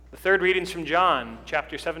The third reading's from John,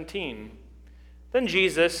 chapter 17. Then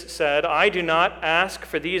Jesus said, I do not ask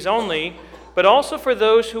for these only, but also for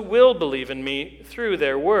those who will believe in me through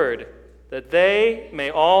their word, that they may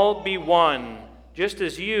all be one, just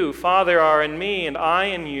as you, Father, are in me and I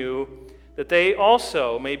in you, that they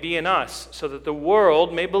also may be in us, so that the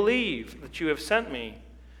world may believe that you have sent me.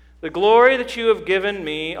 The glory that you have given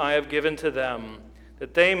me, I have given to them,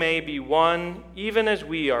 that they may be one, even as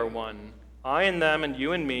we are one, I in them and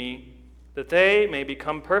you in me, that they may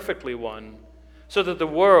become perfectly one, so that the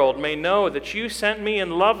world may know that you sent me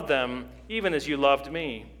and loved them, even as you loved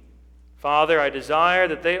me. Father, I desire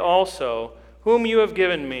that they also, whom you have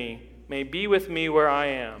given me, may be with me where I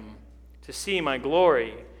am, to see my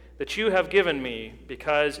glory that you have given me,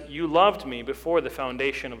 because you loved me before the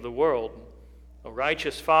foundation of the world. O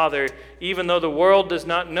righteous Father, even though the world does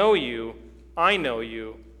not know you, I know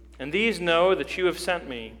you, and these know that you have sent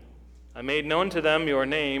me. I made known to them your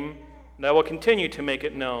name, and I will continue to make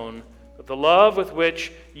it known, that the love with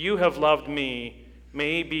which you have loved me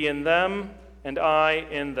may be in them, and I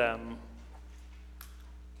in them.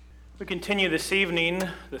 We continue this evening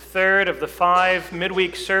the third of the 5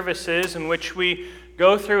 midweek services in which we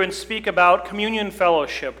go through and speak about communion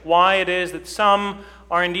fellowship, why it is that some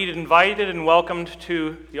are indeed invited and welcomed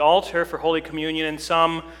to the altar for Holy Communion and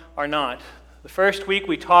some are not. The first week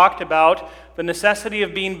we talked about the necessity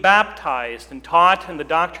of being baptized and taught in the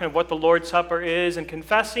doctrine of what the Lord's Supper is and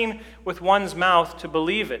confessing with one's mouth to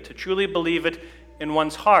believe it, to truly believe it in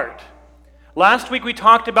one's heart. Last week we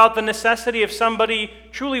talked about the necessity of somebody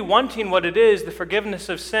truly wanting what it is, the forgiveness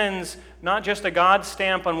of sins, not just a God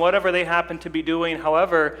stamp on whatever they happen to be doing,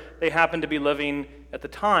 however they happen to be living at the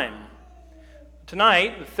time.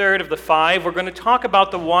 Tonight, the third of the 5, we're going to talk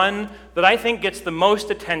about the one that I think gets the most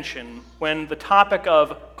attention when the topic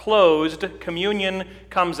of closed communion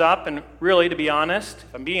comes up, and really, to be honest,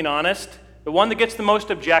 if I'm being honest, the one that gets the most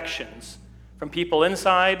objections from people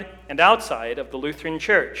inside and outside of the Lutheran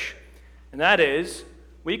Church. And that is,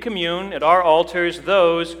 we commune at our altars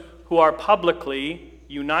those who are publicly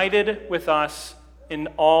united with us in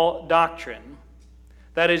all doctrine.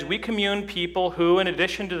 That is, we commune people who, in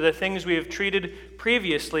addition to the things we have treated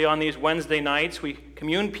previously on these Wednesday nights, we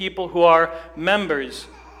commune people who are members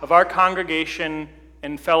of our congregation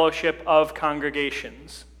and fellowship of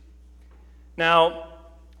congregations. Now,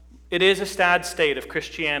 it is a sad state of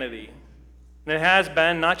Christianity, and it has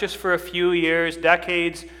been not just for a few years,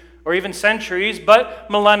 decades, or even centuries, but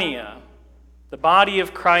millennia. The body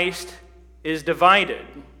of Christ is divided.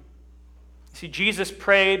 See, Jesus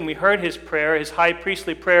prayed, and we heard his prayer, his high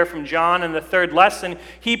priestly prayer from John in the third lesson.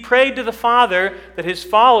 He prayed to the Father that his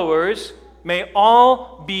followers may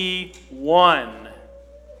all be one,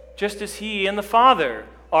 just as he and the Father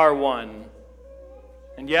are one.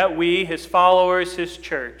 And yet we, his followers, his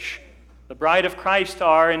church, the bride of Christ,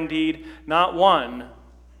 are indeed not one.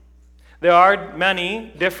 There are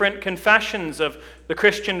many different confessions of the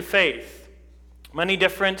Christian faith. Many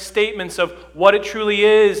different statements of what it truly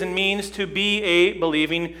is and means to be a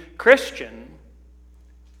believing Christian. And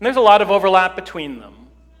there's a lot of overlap between them.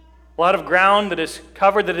 A lot of ground that is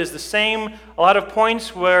covered that is the same. A lot of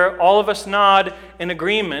points where all of us nod in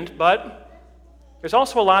agreement, but there's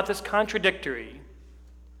also a lot that's contradictory.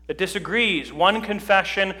 It disagrees one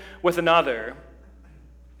confession with another.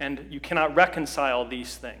 And you cannot reconcile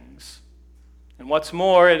these things. And what's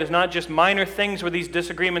more, it is not just minor things where these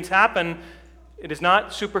disagreements happen. It is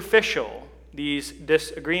not superficial, these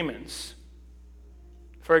disagreements.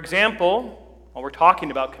 For example, while we're talking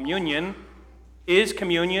about communion, is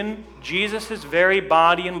communion Jesus' very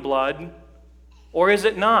body and blood, or is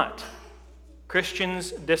it not?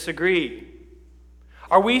 Christians disagree.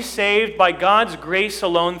 Are we saved by God's grace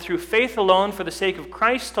alone, through faith alone, for the sake of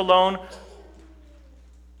Christ alone,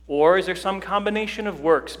 or is there some combination of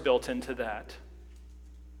works built into that?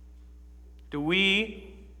 Do we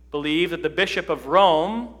believe that the Bishop of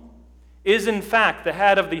Rome is in fact the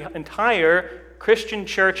head of the entire Christian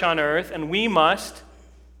church on earth, and we must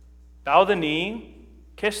bow the knee,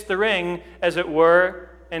 kiss the ring, as it were,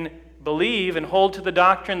 and believe and hold to the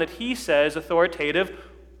doctrine that he says authoritative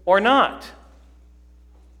or not?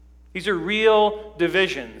 These are real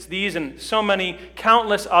divisions. These and so many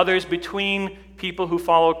countless others between people who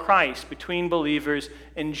follow Christ, between believers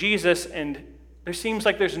in Jesus, and there seems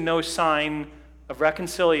like there's no sign of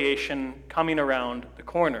reconciliation coming around the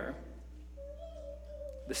corner.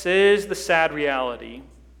 This is the sad reality.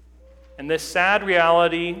 And this sad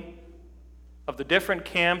reality of the different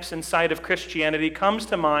camps inside of Christianity comes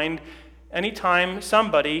to mind anytime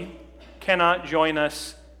somebody cannot join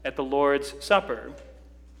us at the Lord's Supper.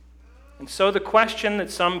 And so the question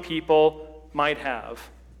that some people might have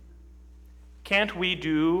can't we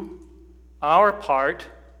do our part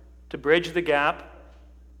to bridge the gap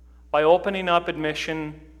by opening up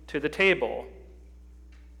admission to the table?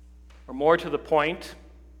 Or more to the point,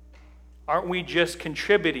 aren't we just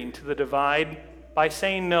contributing to the divide by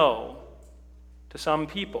saying no to some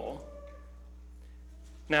people?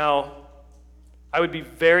 Now, I would be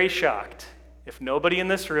very shocked if nobody in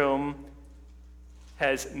this room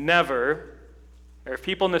has never, or if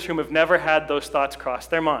people in this room have never had those thoughts cross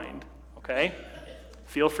their mind, okay?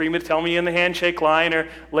 Feel free to tell me in the handshake line or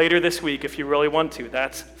later this week if you really want to.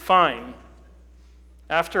 That's fine.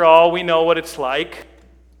 After all, we know what it's like.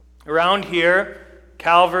 Around here,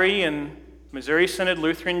 Calvary and Missouri Synod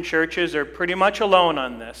Lutheran churches are pretty much alone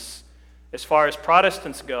on this. As far as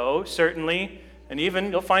Protestants go, certainly, and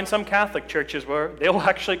even you'll find some Catholic churches where they'll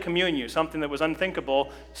actually commune you, something that was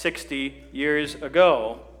unthinkable 60 years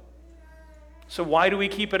ago. So why do we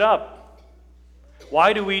keep it up?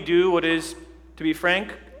 Why do we do what is, to be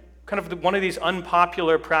frank, kind of one of these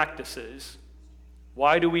unpopular practices?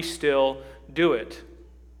 Why do we still do it?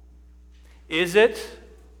 Is it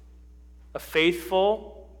a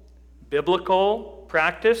faithful, biblical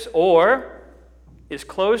practice, or is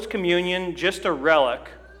closed communion just a relic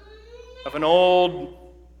of an old,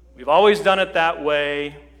 we've always done it that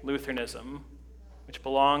way, Lutheranism, which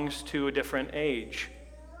belongs to a different age?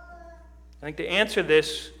 I think to answer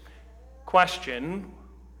this question,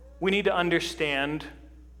 we need to understand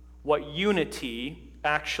what unity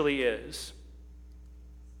actually is.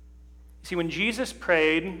 See, when Jesus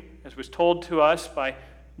prayed, as was told to us by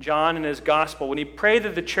John in his gospel, when he prayed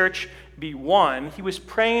that the church be one, he was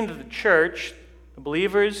praying that the church, the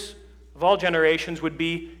believers of all generations, would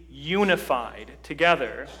be unified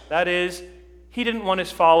together. That is, he didn't want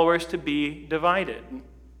his followers to be divided.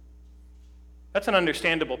 That's an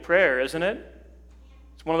understandable prayer, isn't it?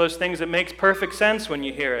 It's one of those things that makes perfect sense when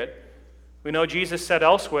you hear it. We know Jesus said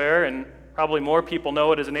elsewhere, and probably more people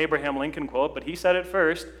know it as an Abraham Lincoln quote, but he said it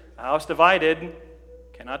first, "A house divided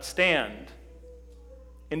cannot stand."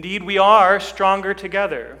 Indeed, we are stronger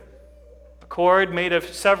together. A cord made of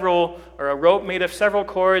several, or a rope made of several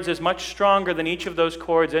cords is much stronger than each of those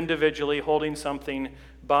cords individually holding something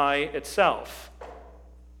by itself.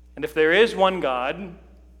 And if there is one God,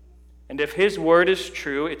 and if his word is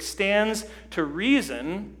true, it stands to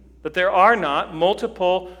reason that there are not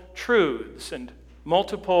multiple truths and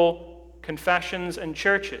multiple confessions and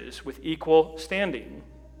churches with equal standing.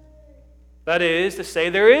 That is to say,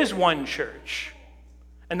 there is one church.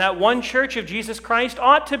 And that one church of Jesus Christ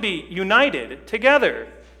ought to be united together,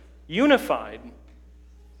 unified.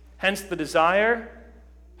 Hence the desire,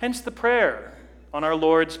 hence the prayer on our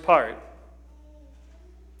Lord's part.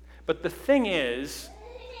 But the thing is,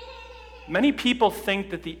 many people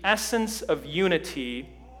think that the essence of unity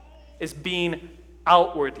is being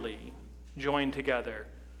outwardly joined together,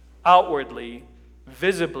 outwardly,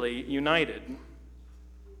 visibly united.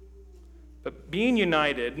 But being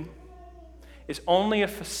united is only a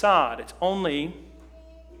facade. It's only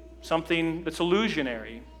something that's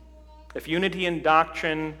illusionary if unity in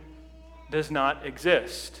doctrine does not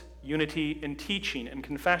exist, unity in teaching and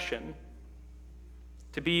confession.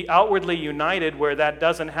 To be outwardly united where that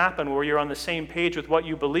doesn't happen, where you're on the same page with what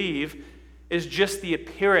you believe, is just the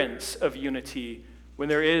appearance of unity when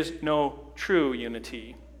there is no true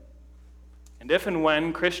unity. And if and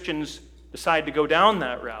when Christians decide to go down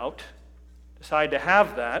that route, decide to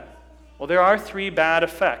have that, well, there are three bad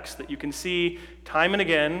effects that you can see time and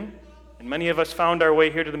again, and many of us found our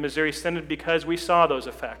way here to the Missouri Synod because we saw those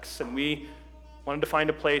effects, and we wanted to find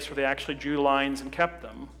a place where they actually drew lines and kept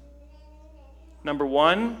them. Number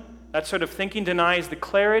one, that sort of thinking denies the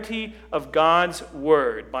clarity of God's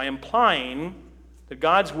word by implying that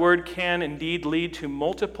God's word can indeed lead to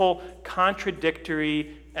multiple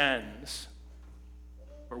contradictory ends.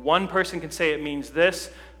 Where one person can say it means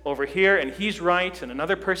this over here, and he's right, and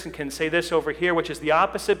another person can say this over here, which is the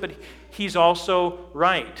opposite, but he's also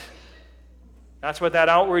right. That's what that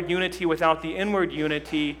outward unity without the inward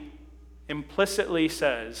unity implicitly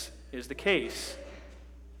says is the case.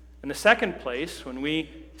 In the second place, when we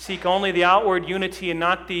seek only the outward unity and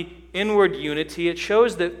not the inward unity, it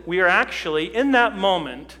shows that we are actually, in that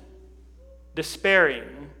moment,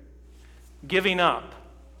 despairing, giving up,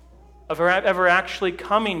 of ever actually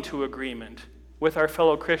coming to agreement with our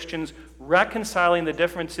fellow Christians, reconciling the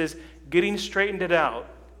differences, getting straightened it out,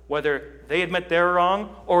 whether they admit they're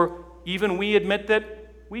wrong or even we admit that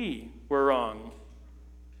we were wrong.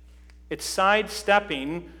 It's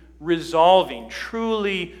sidestepping, resolving,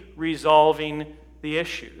 truly resolving the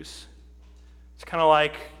issues. It's kind of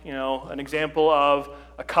like, an example of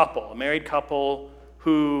a couple, a married couple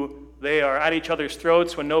who they are at each other's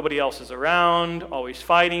throats when nobody else is around, always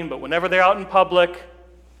fighting, but whenever they're out in public,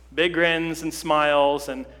 big grins and smiles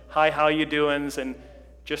and hi, how you doings, and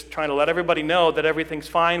just trying to let everybody know that everything's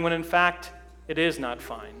fine when in fact it is not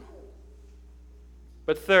fine.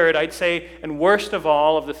 But third, I'd say, and worst of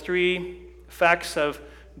all of the three effects of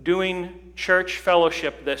doing church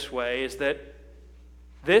fellowship this way, is that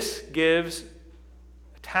this gives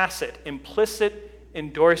a tacit, implicit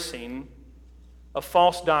endorsing of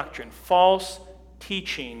false doctrine, false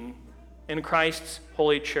teaching in Christ's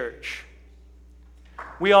holy church.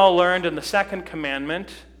 We all learned in the second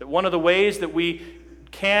commandment that one of the ways that we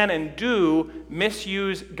can and do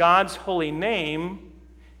misuse God's holy name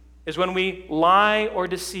is when we lie or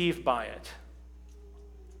deceive by it.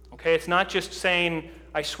 Okay, it's not just saying,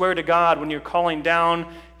 I swear to God, when you're calling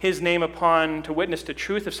down his name upon to witness to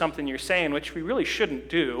truth of something you're saying, which we really shouldn't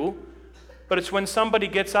do. But it's when somebody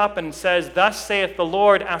gets up and says, thus saith the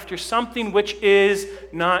Lord, after something which is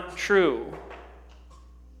not true.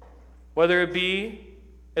 Whether it be,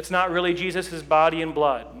 it's not really Jesus' body and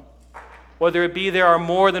blood. Whether it be, there are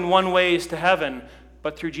more than one ways to heaven,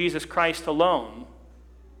 but through Jesus Christ alone.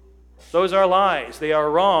 Those are lies. They are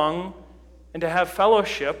wrong. And to have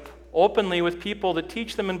fellowship openly with people that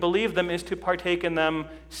teach them and believe them is to partake in them,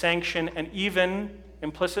 sanction, and even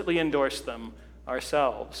implicitly endorse them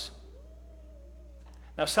ourselves.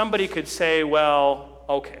 Now, somebody could say, well,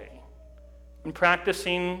 okay, in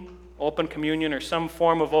practicing open communion or some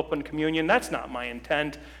form of open communion, that's not my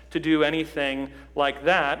intent to do anything like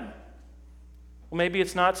that. Well, maybe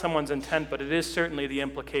it's not someone's intent, but it is certainly the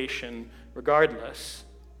implication regardless.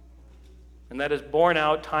 And that is borne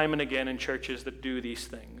out time and again in churches that do these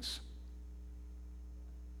things.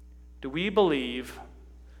 Do we believe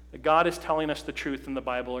that God is telling us the truth in the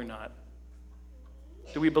Bible or not?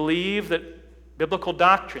 Do we believe that biblical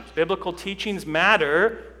doctrines, biblical teachings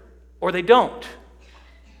matter, or they don't?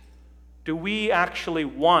 Do we actually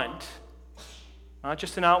want, not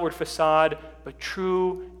just an outward facade, but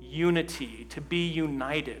true unity, to be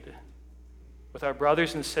united with our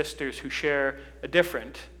brothers and sisters who share a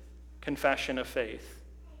different confession of faith?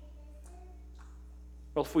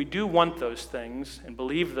 Well, if we do want those things and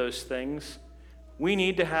believe those things, we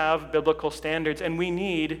need to have biblical standards, and we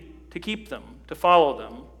need to keep them, to follow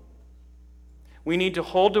them. We need to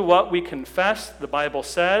hold to what we confess, the Bible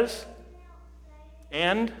says,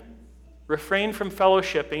 and refrain from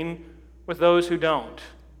fellowshipping with those who don't.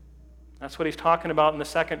 That's what he's talking about in the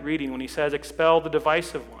second reading when he says, expel the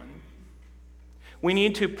divisive one. We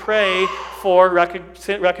need to pray for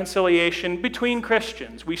reconciliation between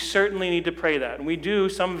Christians. We certainly need to pray that, and we do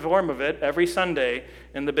some form of it every Sunday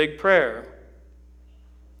in the big prayer.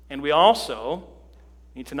 And we also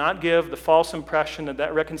need to not give the false impression that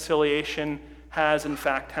that reconciliation has in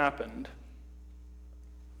fact happened.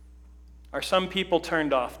 Are some people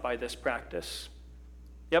turned off by this practice?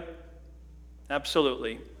 Yep,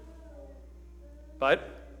 absolutely.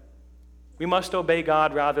 But we must obey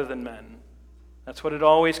God rather than men. That's what it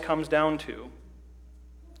always comes down to.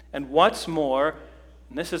 And what's more,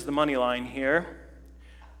 and this is the money line here,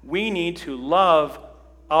 we need to love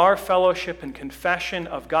our fellowship and confession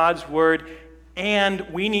of God's word, and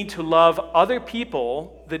we need to love other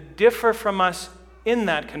people that differ from us in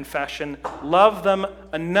that confession, love them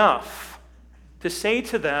enough to say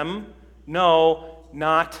to them, no,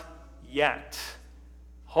 not yet.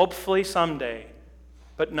 Hopefully someday,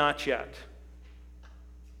 but not yet.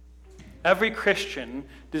 Every Christian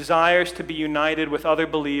desires to be united with other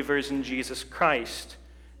believers in Jesus Christ,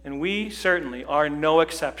 and we certainly are no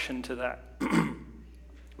exception to that.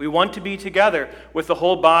 We want to be together with the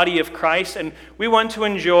whole body of Christ, and we want to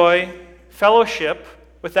enjoy fellowship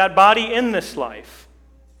with that body in this life.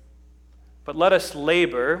 But let us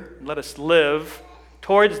labor, let us live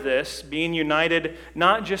towards this, being united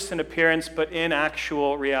not just in appearance, but in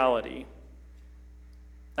actual reality.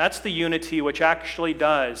 That's the unity which actually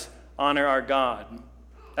does honor our God.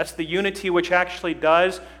 That's the unity which actually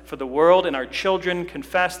does for the world and our children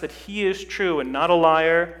confess that He is true and not a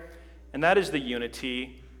liar. And that is the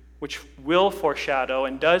unity which will foreshadow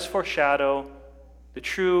and does foreshadow the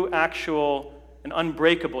true, actual, and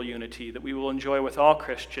unbreakable unity that we will enjoy with all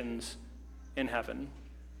Christians in heaven.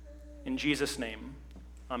 In Jesus' name,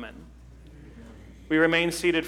 amen. We remain seated